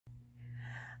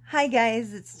Hi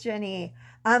guys, it's Jenny.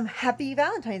 Happy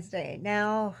Valentine's Day.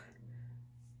 Now,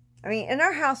 in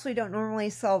our house we don't normally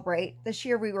celebrate. This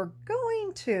year we were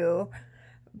going to,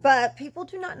 but people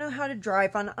do not know how to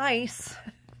drive on ice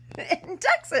in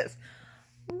Texas.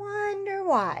 Wonder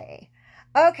why.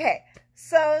 Okay,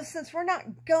 so since we're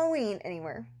not going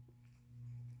anywhere,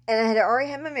 and I had already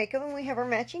had my makeup and we have our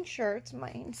matching shirts.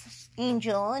 Mine's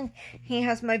Angel and he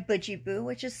has my budgie boo,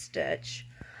 which is Stitch.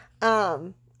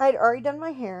 I'd already done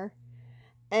my hair.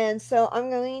 And so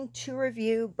I'm going to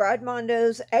review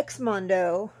X-Mondo's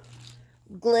X-Mondo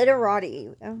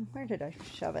Glitterati. Where did I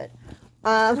shove it?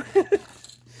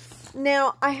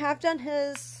 Now, I have done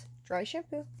his dry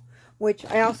shampoo, which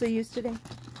I also use today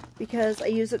because I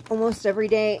use it almost every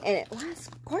day and it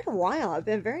lasts quite a while. I've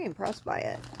been very impressed by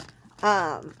it.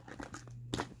 I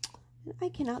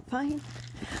cannot find.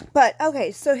 But,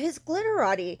 okay, so his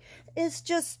Glitterati is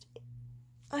just...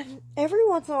 every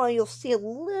once in a while you'll see a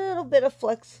little bit of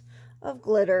flecks of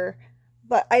glitter,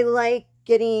 but I like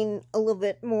getting a little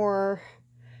bit more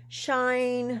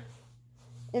shine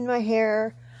in my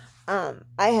hair.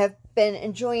 I have been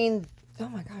enjoying, oh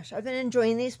my gosh, I've been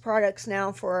enjoying these products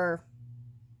now for,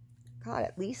 God,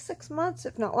 at least 6 months,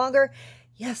 if not longer.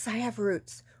 Yes, I have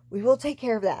roots. We will take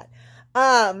care of that.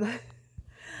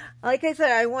 Like I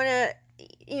said, I want to,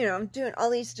 I'm doing all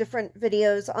these different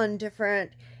videos on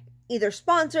different either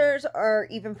sponsors or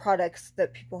even products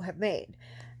that people have made.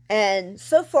 And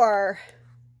so far,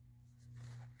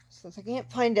 since I can't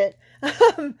find it,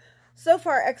 so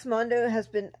far X-Mondo has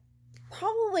been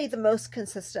probably the most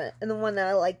consistent and the one that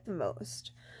I like the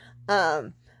most.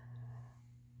 I'm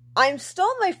still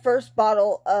on my first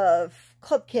bottle of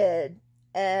Club Kid,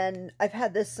 and I've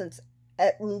had this since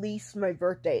at least my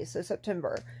birthday, so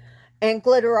September. And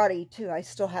Glitterati too, I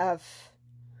still have...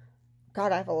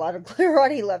 God, I have a lot of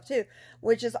Glitterati left too,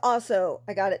 which is also,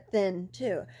 I got it thin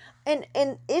too. And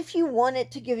if you want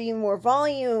it to give you more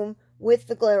volume with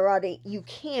the Glitterati, you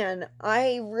can.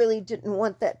 I really didn't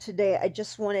want that today. I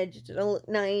just wanted it to look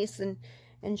nice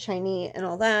and shiny and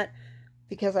all that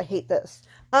because I hate this.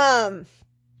 Our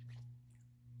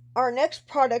next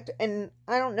product, and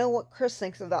I don't know what Chris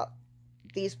thinks about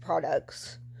these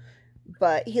products,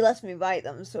 but he lets me buy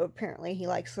them, so apparently he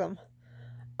likes them.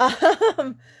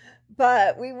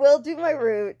 But we will do my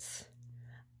roots.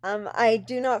 I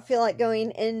do not feel like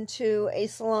going into a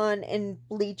salon and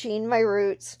bleaching my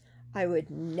roots. I would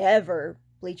never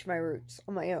bleach my roots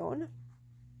on my own.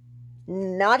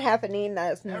 Not happening.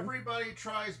 That is Everybody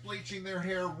tries bleaching their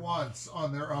hair once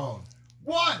on their own.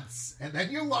 Once! And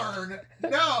then you learn,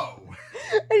 no!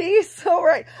 And he's so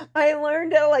right. I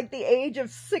learned at like the age of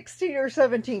 16 or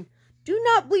 17. Do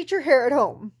not bleach your hair at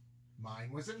home.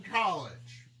 Mine was in college.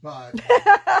 But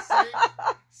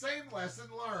same lesson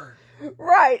learned.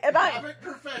 Right, and I have it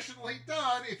professionally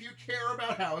done if you care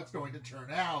about how it's going to turn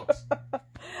out.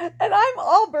 And I'm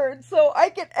Auburn, so I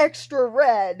get extra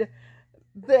red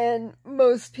than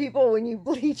most people when you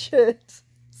bleach it.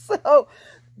 So,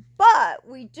 but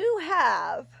we do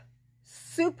have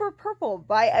Super Purple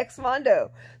by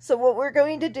X-Mondo. So what we're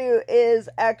going to do is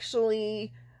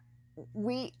actually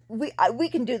we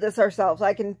can do this ourselves.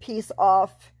 I can piece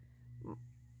off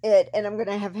it, and I'm going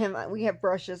to have him, we have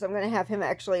brushes, I'm going to have him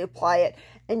actually apply it.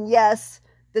 And yes,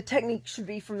 the technique should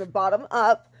be from the bottom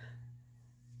up.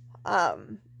 I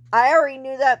already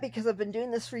knew that because I've been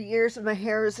doing this for years and my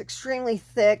hair is extremely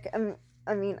thick. I'm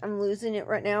losing it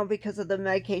right now because of the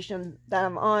medication that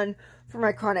I'm on for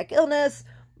my chronic illness,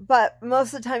 but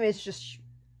most of the time it's just,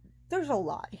 there's a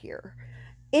lot here.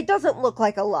 It doesn't look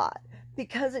like a lot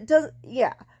because it doesn't,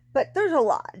 yeah, but there's a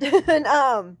lot.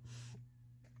 And,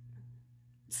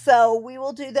 so we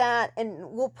will do that, and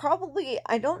we'll probably,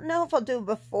 I don't know if I'll do it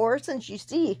before, since you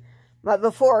see my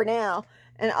before now,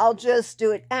 and I'll just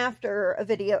do it after a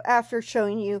video, after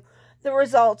showing you the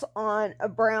results on a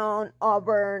brown,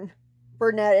 auburn,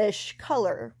 brunette-ish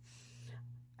color.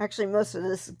 Actually, most of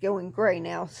this is going gray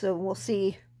now, so we'll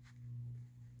see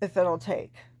if it'll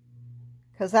take,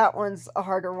 because that one's a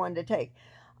harder one to take.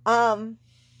 So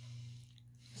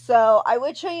I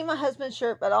would show you my husband's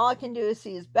shirt, but all I can do is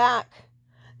see his back.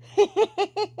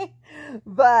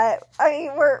 But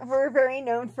we're very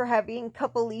known for having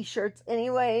couple-y shirts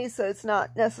anyway, so it's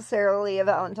not necessarily a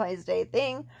Valentine's Day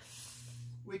thing.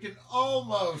 We can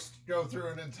almost go through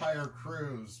an entire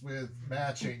cruise with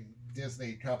matching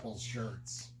Disney couples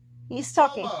shirts. He's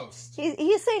talking. Almost.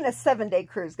 He's saying a 7-day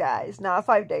cruise, guys, not a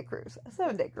 5-day cruise. A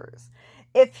 7-day cruise.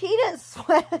 If he didn't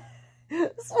sweat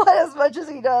as much as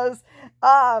he does,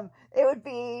 it would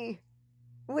be.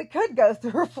 We could go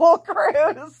through a full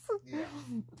cruise. Yeah.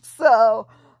 So,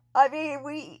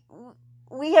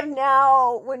 we have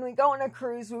now, when we go on a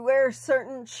cruise, we wear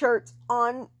certain shirts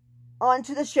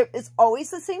onto the ship. It's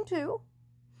always the same two.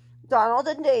 Donald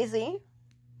and Daisy.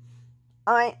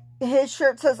 His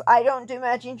shirt says, I don't do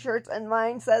matching shirts, and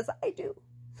mine says, I do.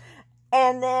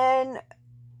 And then,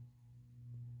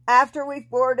 after we've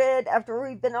boarded, after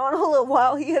we've been on a little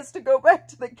while, he has to go back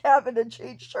to the cabin and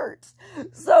change shirts.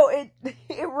 So, it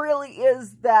really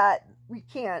is that we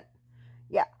can't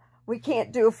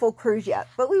do a full cruise yet.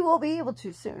 But we will be able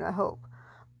to soon, I hope.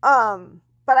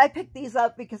 But I picked these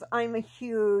up because I'm a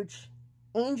huge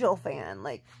Angel fan.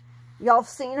 Like, y'all have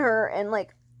seen her, and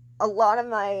like, a lot of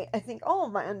my, I think all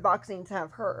of my unboxings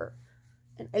have her.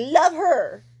 And I love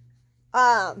her.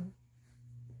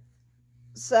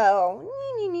 So,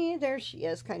 there she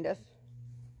is, kind of.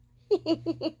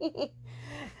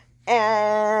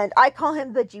 And I call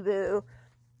him Budgie Boo.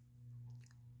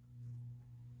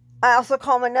 I also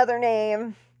call him another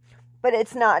name, but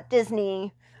it's not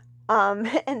Disney.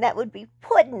 And that would be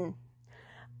Puddin'.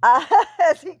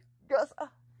 As he goes,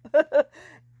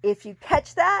 if you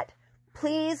catch that,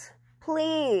 please,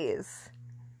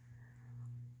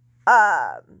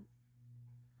 tell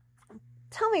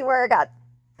me where I got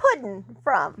Puddin'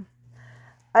 from.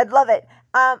 I'd love it.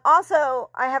 Also,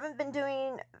 I haven't been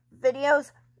doing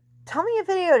videos. Tell me a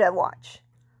video to watch,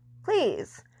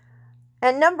 please.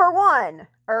 And number one,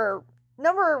 or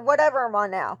number whatever I'm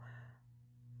on now,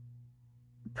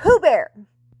 Pooh Bear.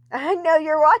 I know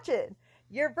you're watching.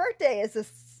 Your birthday is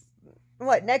this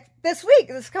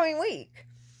coming week.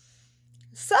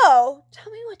 So, tell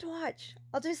me what to watch.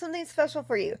 I'll do something special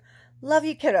for you. Love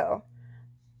you, kiddo.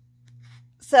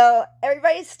 So,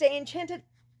 everybody stay enchanted.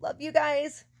 Love you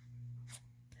guys.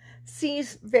 See you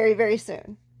very, very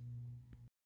soon.